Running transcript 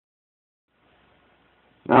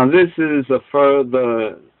Now, this is a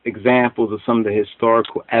further examples of some of the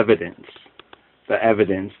historical evidence. The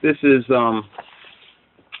evidence. This is a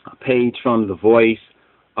page from The Voice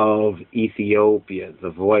of Ethiopia.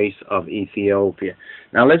 The Voice of Ethiopia.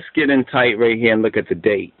 Now, let's get in tight right here and look at the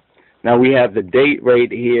date. Now, we have the date right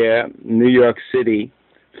here, New York City,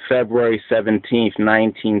 February 17th,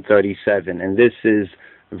 1937. And this is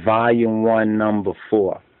Volume 1, Number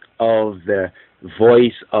 4 of The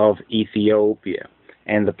Voice of Ethiopia.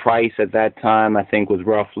 And the price at that time, I think, was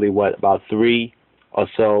roughly, about 3 or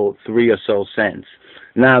so cents.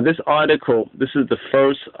 Now, this article, this is the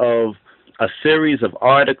first of a series of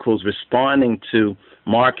articles responding to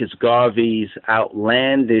Marcus Garvey's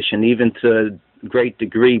outlandish and even to a great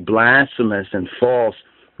degree blasphemous and false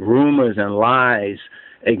rumors and lies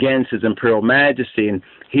against His Imperial Majesty. And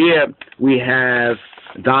here we have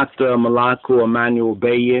Dr. MALAKU Emmanuel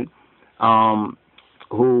BAYEN,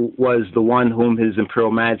 who was the one whom His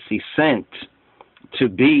Imperial Majesty sent to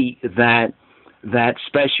be that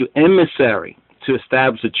special emissary to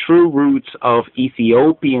establish the true roots of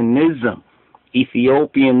Ethiopianism.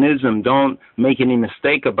 Ethiopianism, don't make any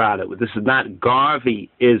mistake about it. This is not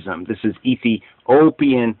Garveyism. This is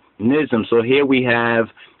Ethiopianism. So here we have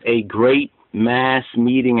a great mass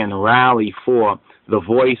meeting and rally for the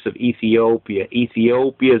voice of Ethiopia.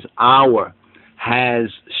 Ethiopia's hour has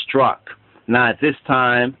struck. Now, at this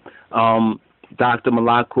time, Dr.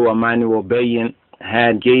 MALAKU Emmanuel BAYEN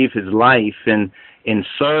had gave his life in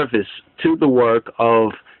service to the work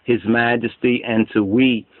of His Majesty and to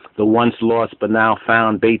we, the once lost but now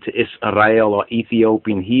found Beta Israel, or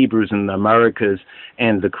Ethiopian Hebrews in the Americas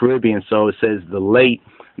and the Caribbean. So it says the late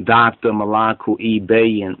Dr. MALAKU E.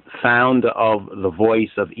 BAYEN, founder of the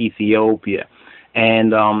Voice of Ethiopia.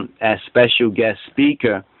 And as special guest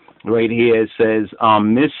speaker, right here it says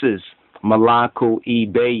Mrs. MALAKU E.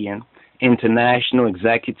 BAYEN, International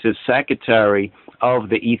Executive Secretary of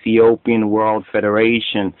the Ethiopian World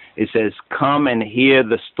Federation. It says, come and hear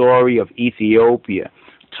the story of Ethiopia,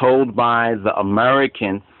 told by the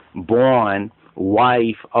American-born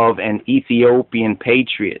wife of an Ethiopian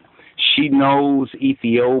patriot. She knows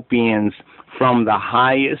Ethiopians from the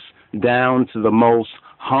highest down to the most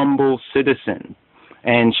humble citizen.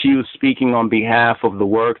 And she was speaking on behalf of the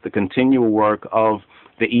work, the continual work of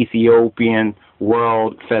the Ethiopian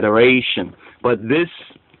World Federation. But this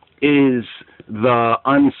is the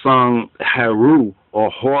unsung hero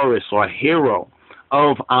or Horus or hero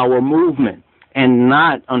of our movement, and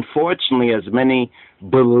not, unfortunately, as many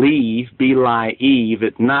believe, belie Eve,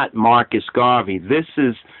 it's not Marcus Garvey. This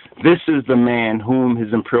is the man whom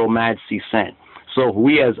His Imperial Majesty sent. So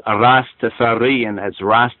we as Rastafarian, as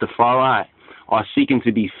Rastafari, are seeking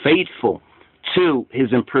to be faithful to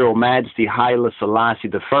His Imperial Majesty HAILE SELASSIE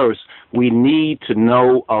I. We need to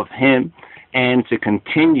know of him and to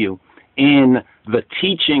continue in the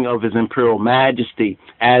teaching of His Imperial Majesty,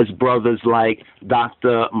 as brothers like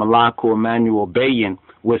Dr. MALAKU Emmanuel BAYEN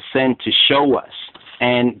were sent to show us,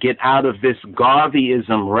 and get out of this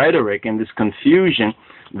Garveyism rhetoric and this confusion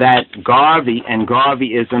that Garvey and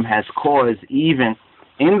Garveyism has caused even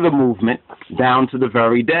in the movement down to the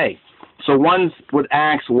very day. So one would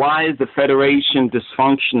ask, why is the Federation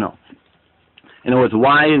dysfunctional? In other words,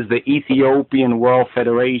 why is the Ethiopian World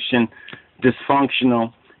Federation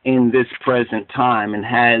dysfunctional in this present time and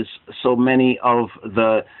has so many of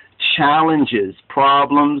the challenges,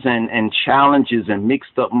 problems, and challenges and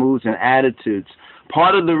mixed up moods and attitudes?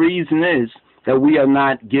 Part of the reason is that we are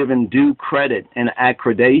not given due credit and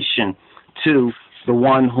accreditation to the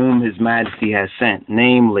one whom His Majesty has sent,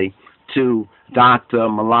 namely to Dr.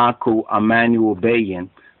 MALAKU Emmanuel BAYEN,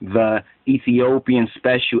 the Ethiopian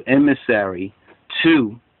Special Emissary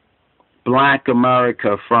to Black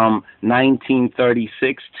America from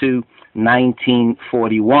 1936 to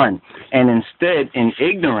 1941. And instead, in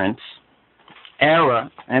ignorance, error,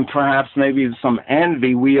 and perhaps maybe some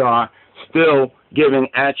envy, we are still giving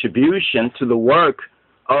attribution to the work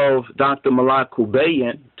of Dr. MALAKU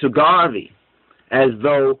BAYEN to Garvey, as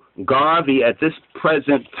though Garvey at this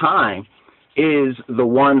present time is the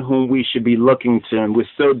one whom we should be looking to. And we're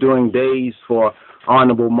still doing days for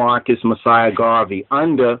Honorable Marcus Messiah Garvey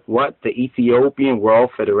under what? The Ethiopian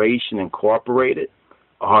World Federation Incorporated?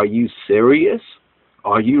 Are you serious?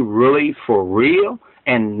 Are you really for real?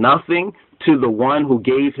 And nothing to the one who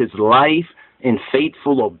gave his life in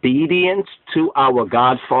faithful obedience to our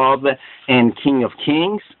Godfather and King of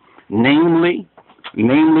Kings? Namely,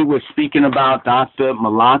 we're speaking about Dr.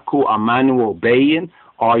 MALAKU Emmanuel BAYEN.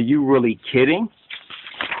 Are you really kidding?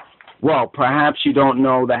 Well, perhaps you don't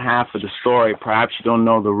know the half of the story. Perhaps you don't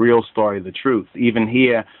know the real story, the truth. Even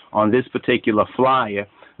here on this particular flyer,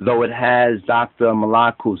 though it has Dr.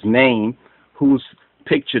 MALAKU's name, whose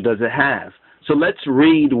picture does it have? So let's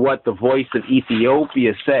read what the Voice of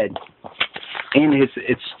Ethiopia said in his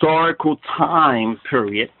historical time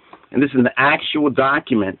period. And this is an actual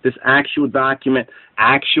document. This actual document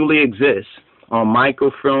actually exists on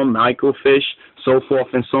microfilm, microfiche, so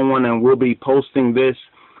forth and so on, and we'll be posting this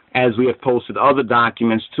as we have posted other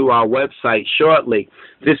documents to our website shortly.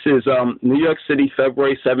 This is New York City,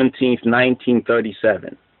 February 17th,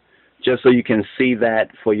 1937, just so you can see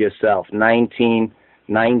that for yourself,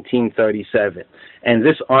 1937. And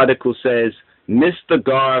this article says, Mr.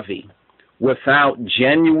 Garvey, without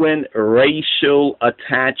genuine racial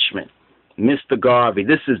attachment. Mr. Garvey,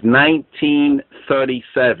 this is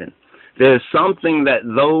 1937. There's something that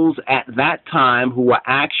those at that time who were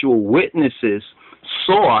actual witnesses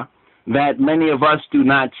saw that many of us do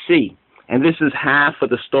not see. And this is half of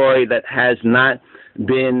the story that has not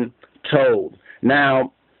been told.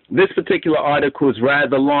 Now, this particular article is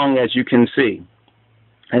rather long, as you can see,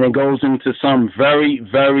 and it goes into some very,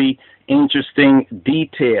 very interesting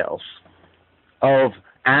details of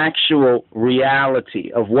actual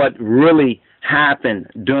reality of what really happened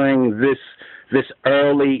during this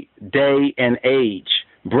early day and age,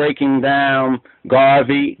 breaking down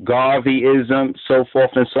Garvey, Garveyism, so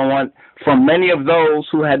forth and so on, from many of those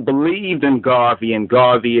who had believed in Garvey and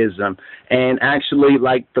Garveyism, and actually,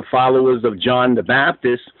 like the followers of John the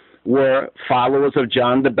Baptist, were followers of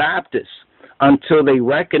John the Baptist until they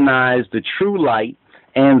recognized the true light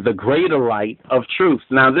and the greater light of truth.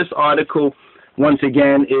 Now, this article, once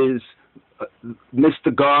again, is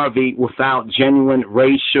Mr. Garvey without genuine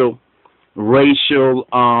racial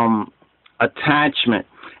attachment.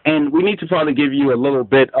 And we need to probably give you a little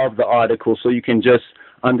bit of the article so you can just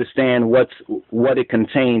understand what it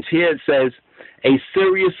contains. Here it says, a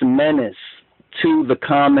serious menace to the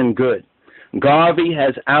common good. Garvey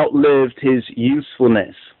has outlived his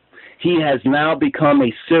usefulness. He has now become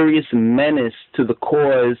a serious menace to the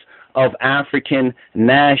cause of African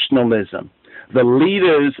nationalism. The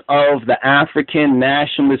leaders of the African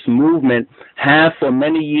nationalist movement have for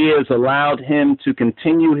many years allowed him to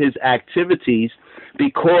continue his activities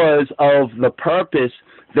because of the purpose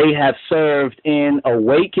they have served in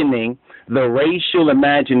awakening the racial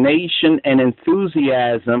imagination and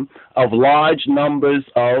enthusiasm of large numbers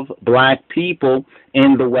of black people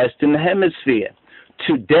in the Western Hemisphere.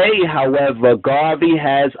 Today, however, Garvey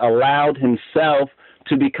has allowed himself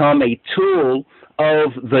to become a tool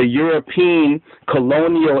of the European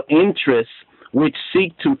colonial interests which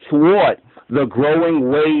seek to thwart the growing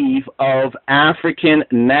wave of African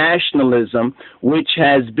nationalism, which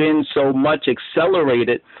has been so much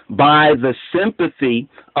accelerated by the sympathy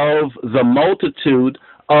of the multitude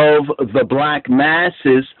of the black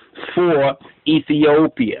masses for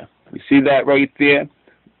Ethiopia. You see that right there?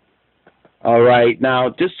 All right, now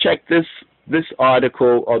just check this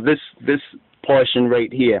article, or this portion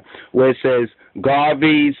right here, where it says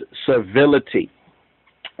Garvey's servility.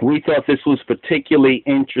 We thought this was particularly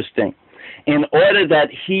interesting. In order that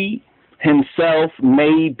he himself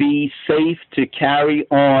may be safe to carry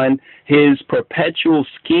on his perpetual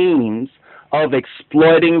schemes of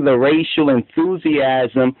exploiting the racial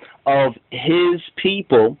enthusiasm of his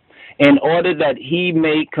people, in order that he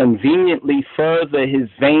may conveniently further his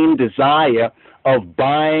vain desire of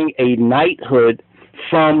buying a knighthood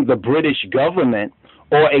from the British government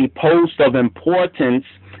or a post of importance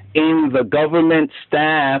in the government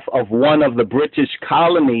staff of one of the British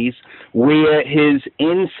colonies, where his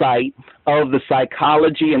insight of the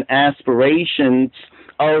psychology and aspirations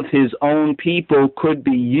of his own people could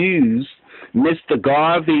be used, Mr.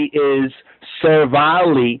 Garvey is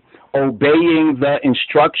servilely obeying the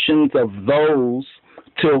instructions of those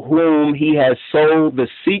to whom he has sold the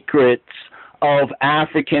secrets of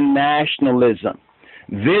African nationalism.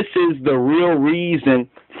 This is the real reason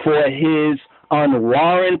for his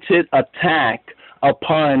unwarranted attack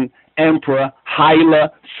upon Emperor Haile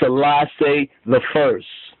Selassie I.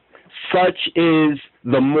 Such is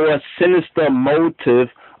the more sinister motive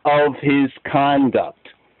of his conduct.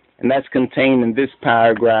 And that's contained in this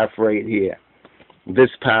paragraph right here.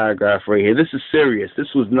 This paragraph right here. This is serious.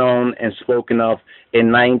 This was known and spoken of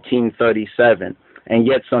in 1937. And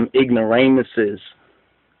yet some ignoramuses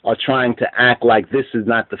are trying to act like this is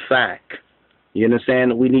not the fact. You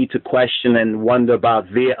understand? We need to question and wonder about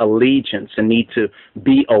their allegiance and need to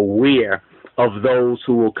be aware of those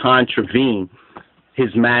who will contravene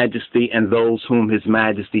His Majesty and those whom His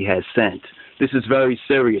Majesty has sent. This is very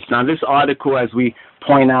serious. Now, this article, as we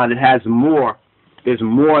point out, it has more. There's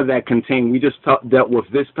more that contain. We just dealt with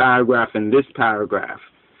this paragraph and this paragraph.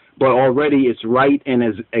 But already it's right and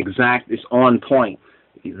as exact, it's on point.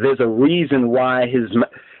 There's a reason why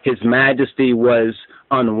His Majesty was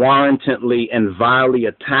unwarrantedly and vilely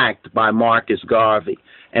attacked by Marcus Garvey,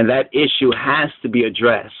 and that issue has to be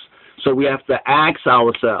addressed. So we have to ask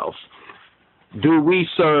ourselves, do we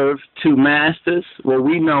serve two masters? Well,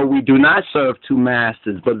 we know we do not serve two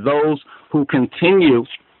masters, but those who continue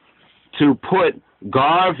to put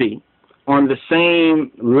Garvey on the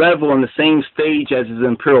same level, on the same stage as His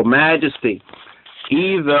Imperial Majesty,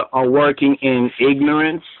 either are working in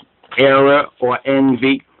ignorance, error, or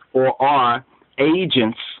envy, or are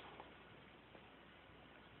agents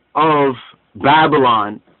of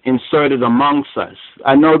Babylon inserted amongst us.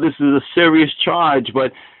 I know this is a serious charge,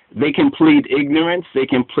 but they can plead ignorance, they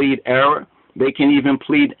can plead error, they can even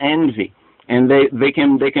plead envy, and they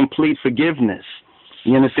can plead forgiveness.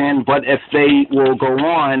 You understand? But if they will go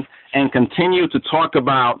on and continue to talk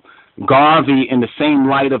about Garvey in the same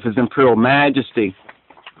light of His Imperial Majesty,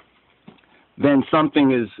 then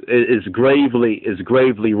something is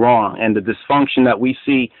gravely wrong. And the dysfunction that we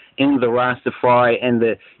see in the Rastafari and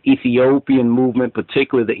the Ethiopian movement,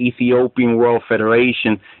 particularly the Ethiopian World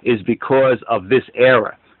Federation, is because of this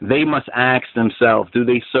error. They must ask themselves, do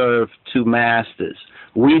they serve two masters?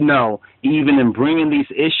 We know, even in bringing these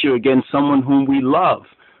issues against someone whom we love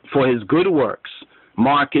for his good works,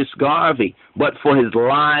 Marcus Garvey, but for his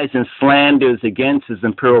lies and slanders against His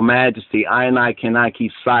Imperial Majesty, I cannot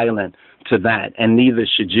keep silent to that, and neither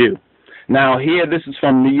should you. Now here, this is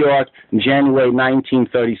from New York, January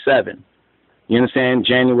 1937. You understand?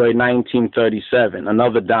 January 1937,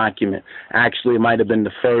 another document. Actually, it might have been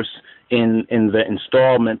the first in the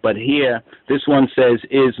installment, but here, this one says,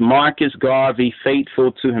 is Marcus Garvey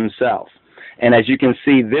faithful to himself? And as you can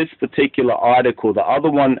see, this particular article, the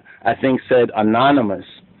other one I think said anonymous.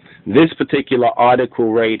 This particular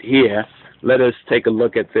article right here, let us take a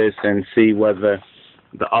look at this and see whether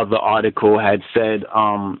the other article had said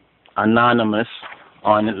anonymous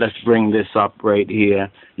on it. Let's bring this up right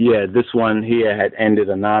here. Yeah, this one here had ended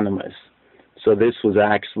anonymous. So this was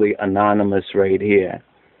actually anonymous right here.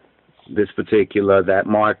 This particular, that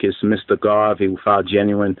Marcus, Mr. Garvey, without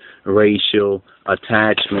genuine racial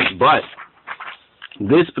attachment. But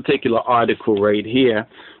this particular article right here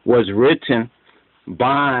was written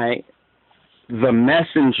by the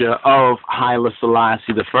messenger of Haile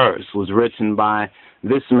Selassie I, was written by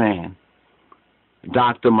this man,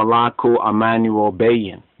 Dr. MALAKU Emmanuel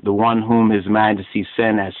BAYEN, the one whom His Majesty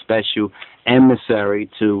sent as special emissary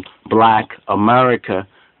to Black America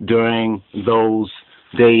during those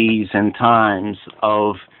days and times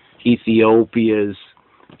of Ethiopia's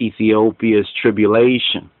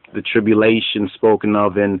tribulation, the tribulation spoken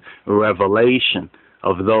of in Revelation,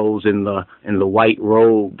 of those in the white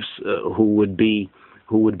robes who would be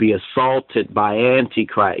assaulted by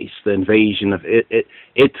Antichrist, the invasion of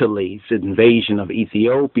Italy, the invasion of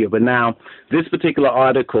Ethiopia. But now, this particular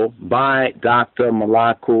article by Dr.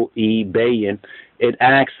 MALAKU E. BAYEN, it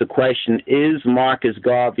asks the question, is Marcus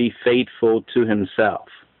Garvey faithful to himself?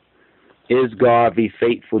 Is Garvey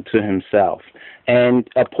faithful to himself? And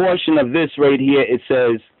a portion of this right here, it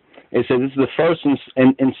says this is the first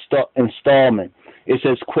installment. It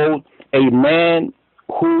says, quote, a man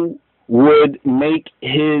who would make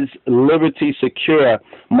his liberty secure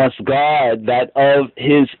must guard that of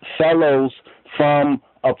his fellows from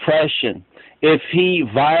oppression. If he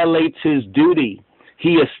violates his duty,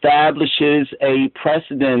 he establishes a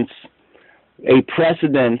precedence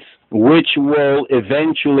which will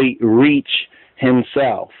eventually reach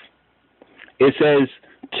himself. It says,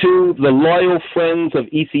 to the loyal friends of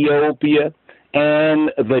Ethiopia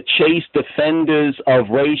and the chaste defenders of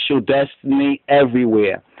racial destiny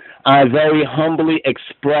everywhere, I very humbly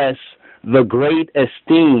express the great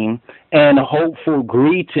esteem and hopeful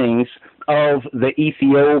greetings of the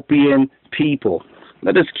Ethiopian people.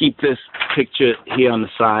 Let us keep this picture here on the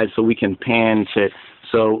side so we can pan to it,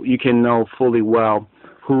 so you can know fully well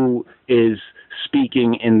who is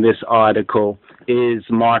speaking in this article. Is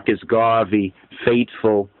Marcus Garvey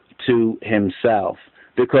faithful to himself?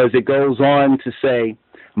 Because it goes on to say,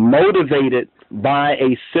 motivated by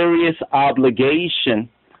a serious obligation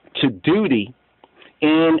to duty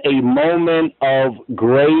in a moment of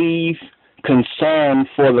grave concern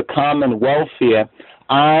for the common welfare,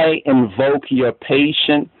 I invoke your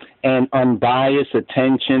patient and unbiased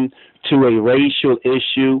attention to a racial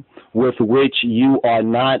issue with which you are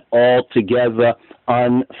not altogether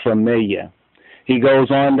unfamiliar. He goes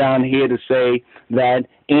on down here to say that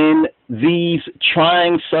in these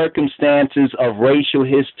trying circumstances of racial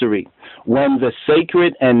history, when the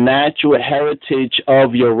sacred and natural heritage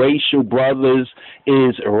of your racial brothers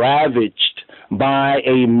is ravaged by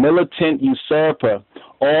a militant usurper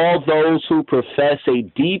all those who profess a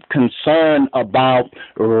deep concern about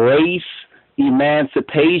race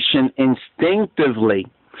emancipation instinctively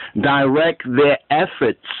direct their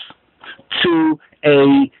efforts to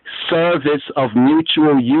a service of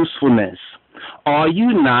mutual usefulness. Are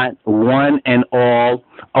you not, one and all,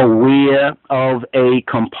 aware of a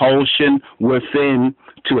compulsion within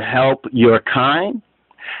to help your kind?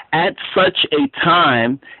 At such a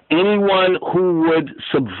time, anyone who would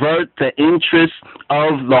subvert the interests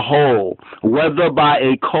of the whole, whether by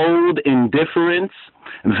a cold indifference,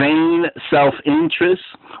 vain self-interest,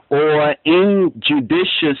 or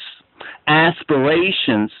injudicious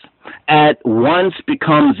aspirations, at once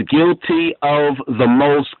becomes guilty of the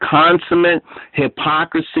most consummate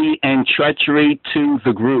hypocrisy and treachery to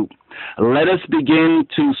the group. Let us begin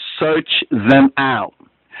to search them out.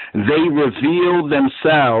 They reveal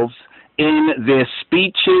themselves in their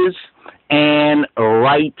speeches and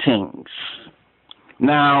writings.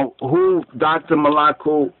 Now, who Dr.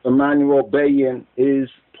 MALAKU Emmanuel BAYEN is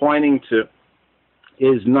pointing to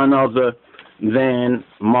is none other than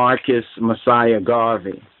Marcus Messiah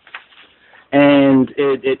Garvey. And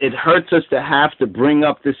it hurts us to have to bring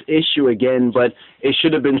up this issue again, but it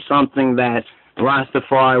should have been something that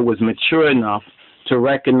Rastafari was mature enough to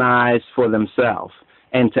recognize for themselves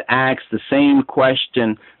and to ask the same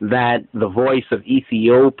question that the Voice of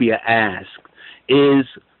Ethiopia asked. Is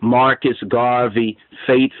Marcus Garvey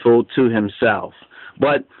faithful to himself?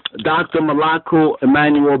 But Dr. MALAKU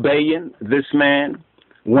Emmanuel BAYEN, this man,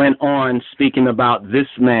 went on speaking about this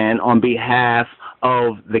man on behalf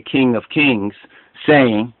of the King of Kings,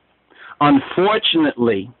 saying,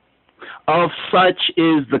 unfortunately, of such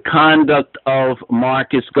is the conduct of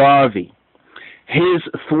Marcus Garvey. His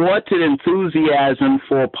thwarted enthusiasm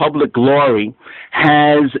for public glory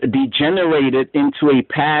has degenerated into a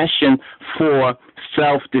passion for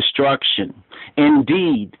self-destruction.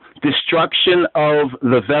 Indeed, destruction of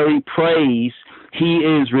the very praise he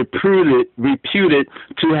is reputed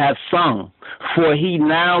to have sung, for he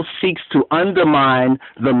now seeks to undermine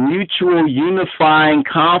the mutual unifying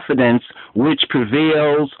confidence which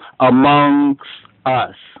prevails amongst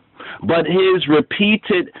us. But his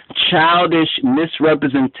repeated childish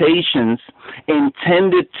misrepresentations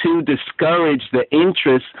intended to discourage the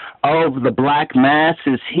interests of the black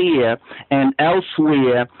masses here and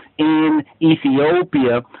elsewhere in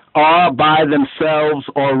Ethiopia are by themselves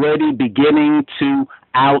already beginning to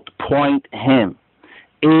outpoint him.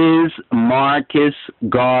 Is Marcus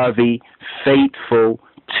Garvey faithful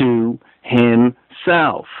to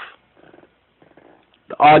himself?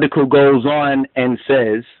 The article goes on and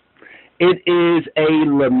says, it is a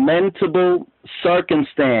lamentable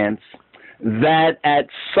circumstance that at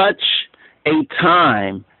such a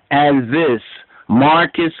time as this,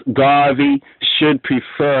 Marcus Garvey should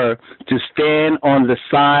prefer to stand on the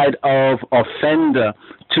side of offender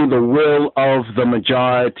to the will of the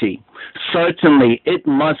majority. Certainly, it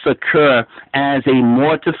must occur as a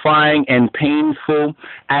mortifying and painful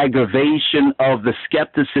aggravation of the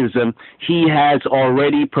skepticism he has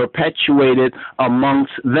already perpetuated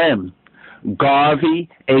amongst them. Garvey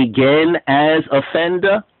again as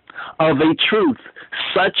offender? Of a truth,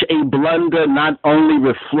 such a blunder not only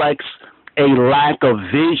reflects a lack of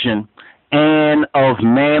vision and of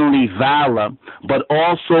manly valor, but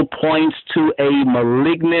also points to a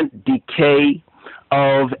malignant decay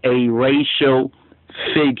of a racial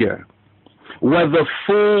figure. Whether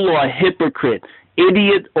fool or hypocrite,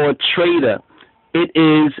 idiot or traitor, it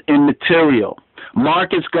is immaterial.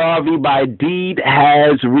 Marcus Garvey by deed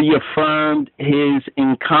has reaffirmed his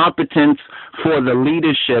incompetence for the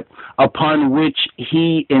leadership upon which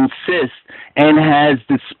he insists and has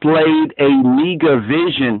displayed a meager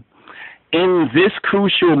vision in this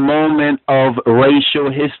crucial moment of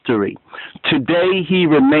racial history. Today he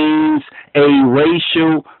remains a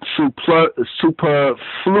racial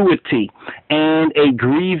superfluity and a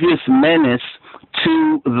grievous menace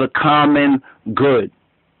to the common good.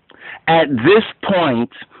 At this point,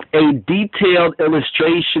 a detailed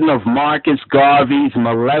illustration of Marcus Garvey's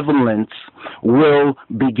malevolence will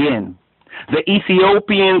begin. The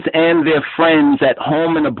Ethiopians and their friends at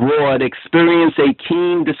home and abroad experienced a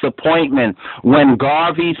keen disappointment when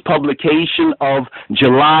Garvey's publication of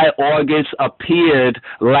July-August appeared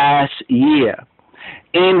last year.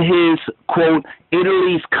 In his, quote,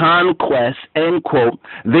 Italy's conquest, end quote,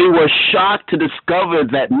 they were shocked to discover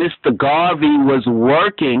that Mr. Garvey was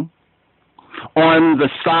working on the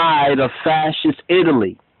side of fascist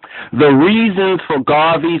Italy. The reasons for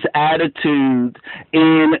Garvey's attitude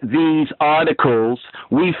in these articles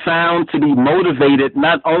we found to be motivated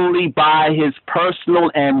not only by his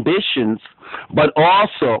personal ambitions, but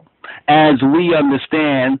also as we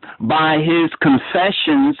understand, by his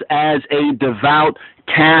confessions as a devout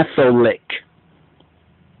Catholic.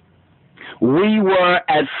 We were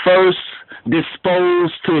at first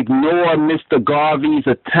disposed to ignore Mr. Garvey's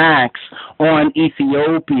attacks on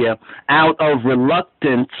Ethiopia out of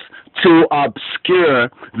reluctance to obscure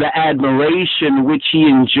the admiration which he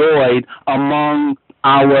enjoyed among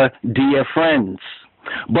our dear friends.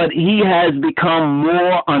 But he has become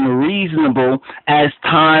more unreasonable as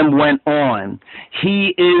time went on.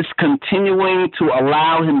 He is continuing to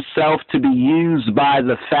allow himself to be used by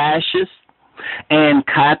the fascists and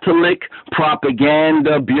Catholic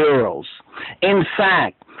propaganda bureaus. In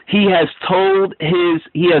fact, he has sold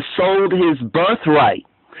his birthright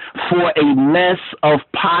for a mess of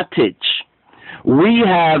pottage. We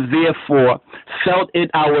have therefore felt it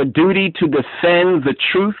our duty to defend the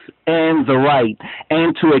truth and the right,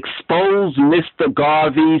 and to expose Mr.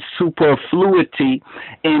 Garvey's superfluity,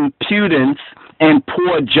 impudence, and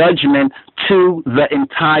poor judgment to the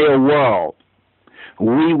entire world.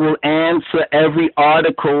 We will answer every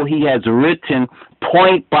article he has written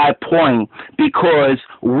point by point, because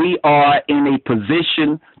we are in a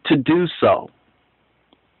position to do so.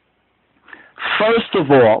 First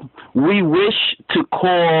of all, we wish to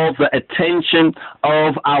call the attention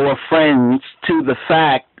of our friends to the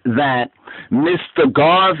fact that Mr.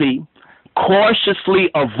 Garvey cautiously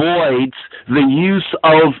avoids the use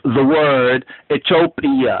of the word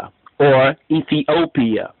Ethiopia or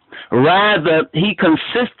Ethiopia. Rather, he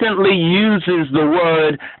consistently uses the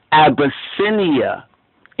word Abyssinia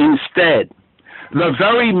instead. The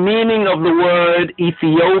very meaning of the word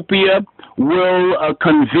Ethiopia will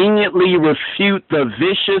conveniently refute the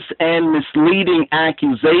vicious and misleading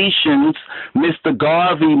accusations Mr.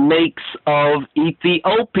 Garvey makes of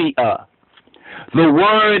Ethiopia. The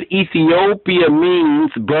word Ethiopia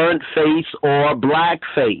means burnt face or black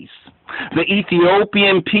face. The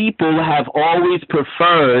Ethiopian people have always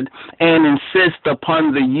preferred and insist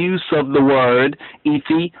upon the use of the word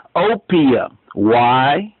Ethiopia.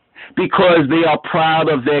 Why? Because they are proud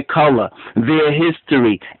of their color, their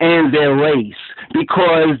history, and their race,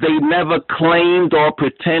 because they never claimed or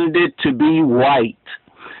pretended to be white.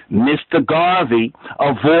 Mr. Garvey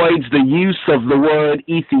avoids the use of the word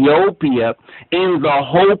Ethiopia in the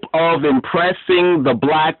hope of impressing the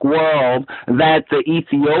black world that the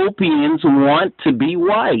Ethiopians want to be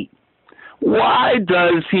white. Why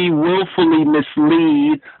does he willfully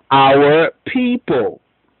mislead our people?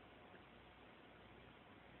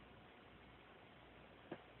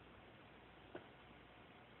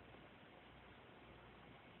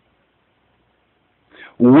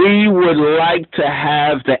 We would like to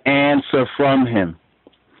have the answer from him.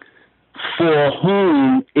 For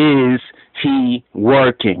whom is he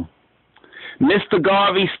working? Mr.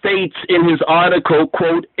 Garvey states in his article,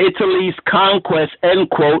 quote, Italy's conquest,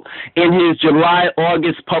 end quote, in his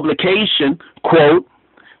July-August publication, quote,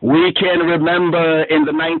 we can remember in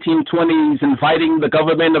the 1920s inviting the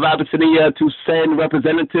government of Abyssinia to send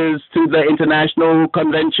representatives to the International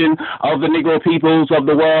Convention of the Negro Peoples of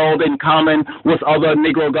the World in common with other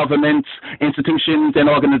Negro governments, institutions, and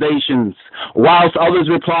organizations. Whilst others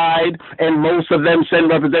replied, and most of them sent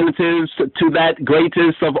representatives to that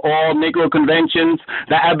greatest of all Negro conventions,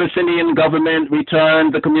 the Abyssinian government returned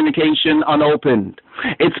the communication unopened.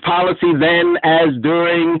 Its policy then, as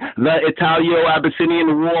during the Italo-Abyssinian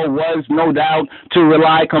War, was no doubt to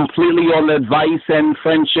rely completely on the advice and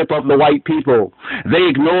friendship of the white people. They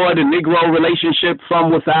ignored a Negro relationship from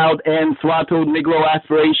without and throttled Negro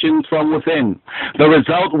aspirations from within. The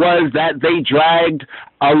result was that they dragged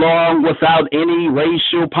along without any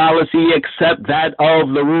racial policy except that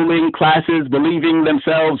of the ruling classes believing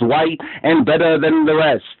themselves white and better than the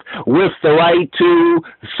rest, with the right to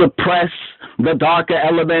suppress the darker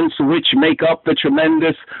elements which make up the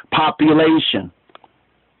tremendous population.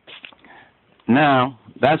 Now,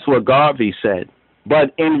 that's what Garvey said.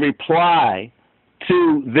 But in reply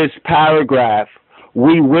to this paragraph,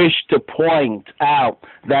 we wish to point out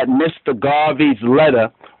that Mr. Garvey's letter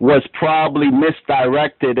was probably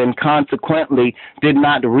misdirected and consequently did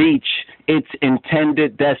not reach its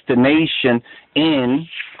intended destination in,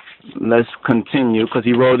 let's continue, because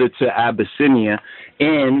he wrote it to Abyssinia,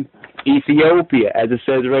 in Ethiopia, as it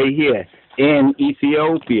says right here, in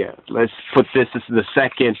Ethiopia. Let's put this is the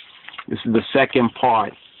second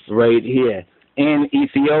part right here, in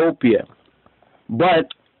Ethiopia. But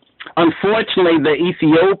unfortunately, the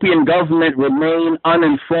Ethiopian government remained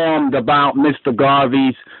uninformed about Mr.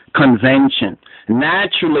 Garvey's convention.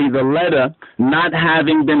 Naturally, the letter, not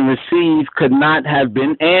having been received, could not have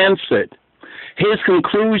been answered. His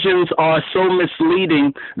conclusions are so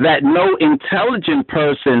misleading that no intelligent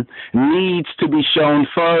person needs to be shown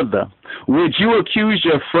further. Would you accuse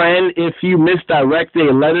your friend if you misdirected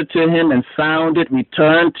a letter to him and found it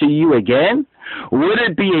returned to you again? Would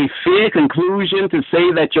it be a fair conclusion to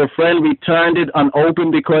say that your friend returned it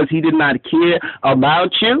unopened because he did not care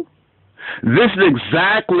about you? This is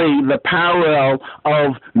exactly the parallel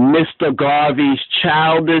of Mr. Garvey's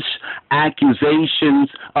childish accusations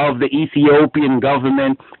of the Ethiopian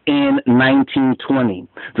government in 1920.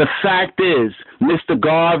 The fact is, Mr.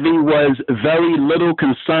 Garvey was very little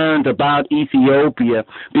concerned about Ethiopia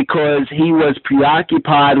because he was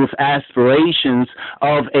preoccupied with aspirations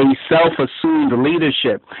of a self-assumed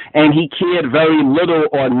leadership, and he cared very little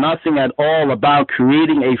or nothing at all about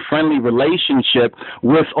creating a friendly relationship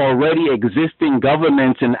with already existing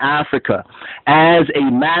governments in Africa. As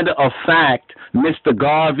a matter of fact, Mr.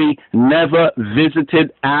 Garvey never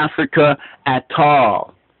visited Africa at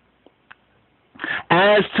all.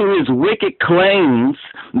 As to his wicked claims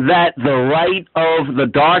that the right of the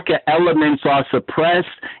darker elements are suppressed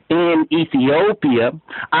in Ethiopia,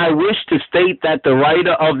 I wish to state that the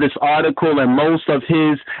writer of this article and most of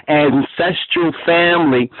his ancestral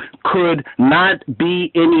family could not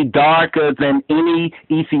be any darker than any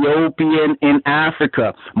Ethiopian in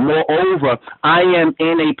Africa. Moreover, I am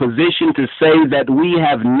in a position to say that we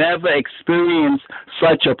have never experienced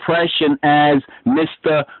such oppression as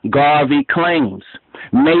Mr. Garvey claims.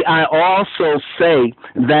 May I also say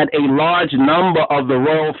that a large number of the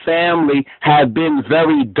royal family have been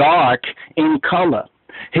very dark in color.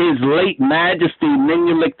 His late Majesty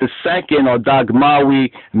Menelik II, or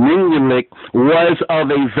Dagmawi Menelik, was of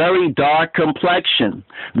a very dark complexion.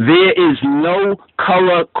 There is no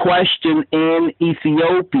color question in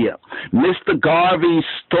Ethiopia. Mr. Garvey's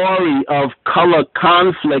story of color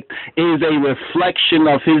conflict is a reflection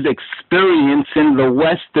of his experience in the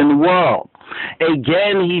Western world.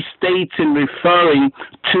 Again, he states in referring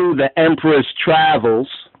to the Emperor's travels,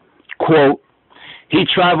 quote, "He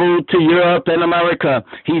traveled to Europe and America.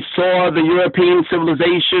 He saw the European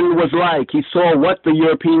civilization was like. He saw what the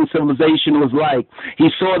European civilization was like. He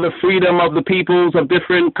saw the freedom of the peoples of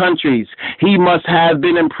different countries. He must have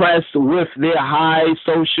been impressed with their high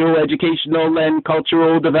social, educational, and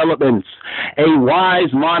cultural developments. A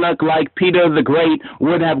wise monarch like Peter the Great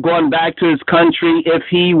would have gone back to his country if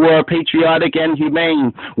he were patriotic and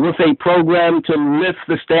humane, with a program to lift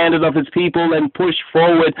the standard of his people and push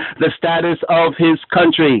forward the status of his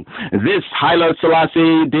country. This Haile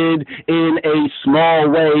Selassie did in a small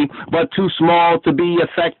way, but too small to be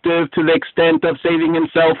effective to the extent of saving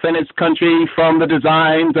himself and his country from the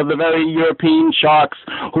designs of the very European sharks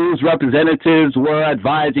whose representatives were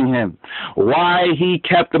advising him. Why he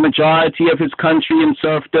kept the majority of his country in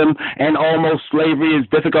serfdom and almost slavery is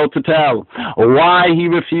difficult to tell. Why he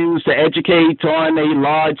refused to educate on a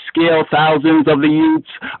large scale thousands of the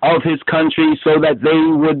youths of his country so that they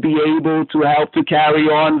would be able to help to carry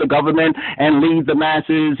on the government and lead the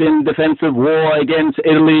masses in defensive war against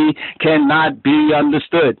Italy cannot be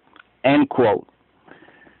understood." End quote.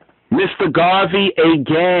 Mr. Garvey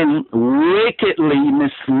again wickedly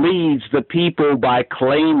misleads the people by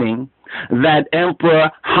claiming that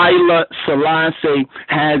Emperor Haile Selassie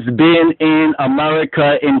has been in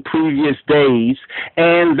America in previous days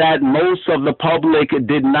and that most of the public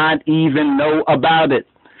did not even know about it.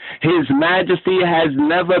 His Majesty has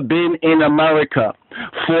never been in America,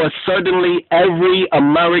 for certainly every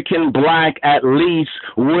American black at least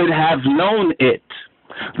would have known it.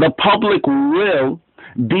 The public will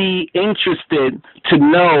be interested to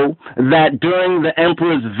know that during the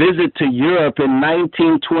Emperor's visit to Europe in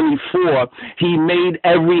 1924, he made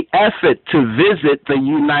every effort to visit the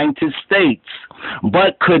United States,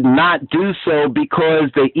 but could not do so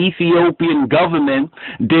because the Ethiopian government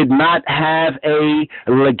did not have a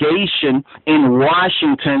legation in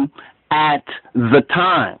Washington at the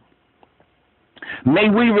time. May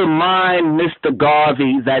we remind Mr.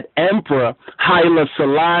 Garvey that Emperor Haile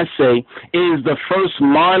Selassie is the first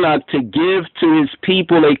monarch to give to his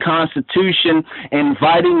people a constitution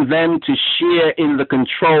inviting them to share in the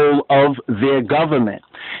control of their government.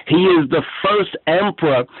 He is the first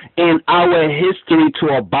emperor in our history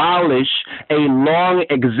to abolish a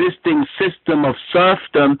long-existing system of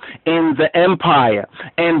serfdom in the empire,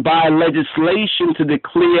 and by legislation to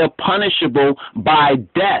declare punishable by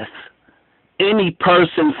death any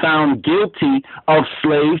person found guilty of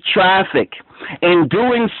slave traffic. In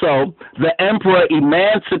doing so, the emperor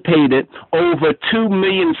emancipated over 2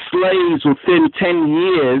 million slaves within 10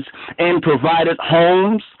 years and provided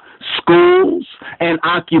homes, schools, and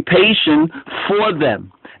occupation for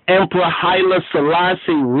them. Emperor Haile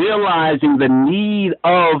Selassie, realizing the need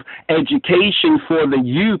of education for the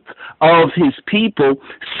youth of his people,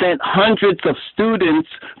 sent hundreds of students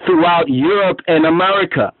throughout Europe and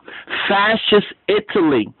America. Fascist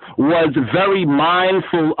Italy was very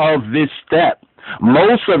mindful of this step.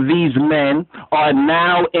 Most of these men are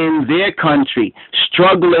now in their country,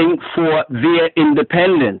 struggling for their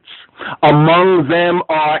independence. Among them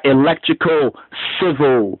are electrical,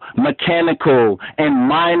 civil, mechanical, and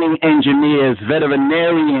mining engineers,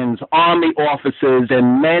 veterinarians, army officers,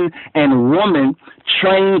 and men and women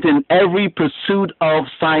trained in every pursuit of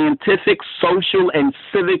scientific, social, and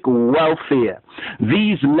civic welfare.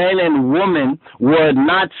 These men and women were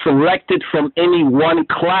not selected from any one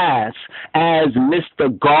class, as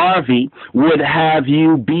Mr. Garvey would have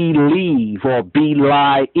you believe or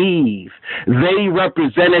believe. They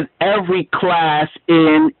represented every class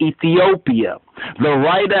in Ethiopia. The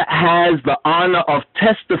writer has the honor of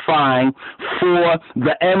testifying for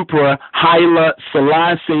the Emperor Haile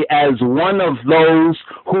Selassie as one of those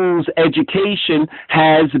whose education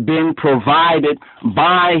has been provided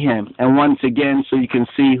by him. And once again, so you can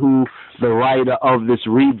see who the writer of this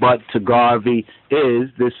rebut to Garvey is.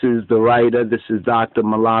 This is the writer. This is Dr.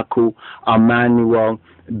 MALAKU Emmanuel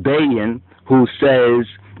BAYEN, who says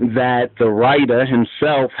that the writer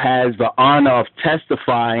himself has the honor of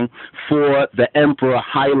testifying for the Emperor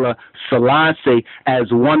Haile Selassie as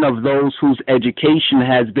one of those whose education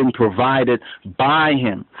has been provided by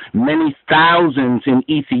him. Many thousands in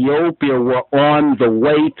Ethiopia were on the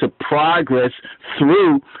way to progress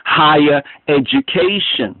through higher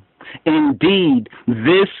education. Indeed,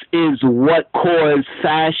 this is what caused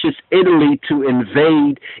fascist Italy to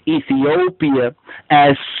invade Ethiopia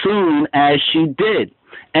as soon as she did.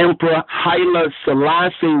 Emperor Haile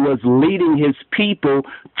Selassie was leading his people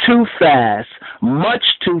too fast, much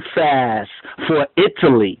too fast for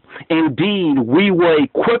Italy. Indeed, we were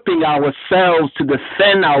equipping ourselves to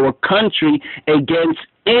defend our country against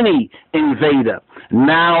any invader.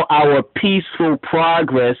 Now our peaceful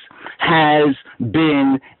progress has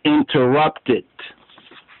been interrupted.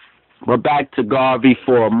 We're back to Garvey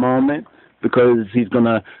for a moment, because he's going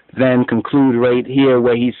to then conclude right here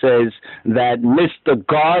where he says that Mr.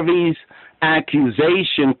 Garvey's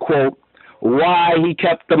accusation, quote, why he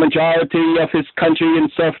kept the majority of his country in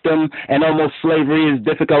serfdom and almost slavery is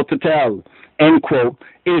difficult to tell, end quote,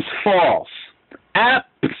 is false,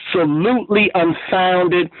 absolutely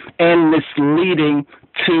unfounded and misleading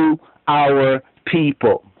to our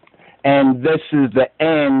people. And this is the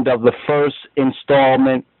end of the first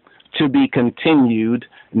installment, to be continued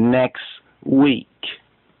next week.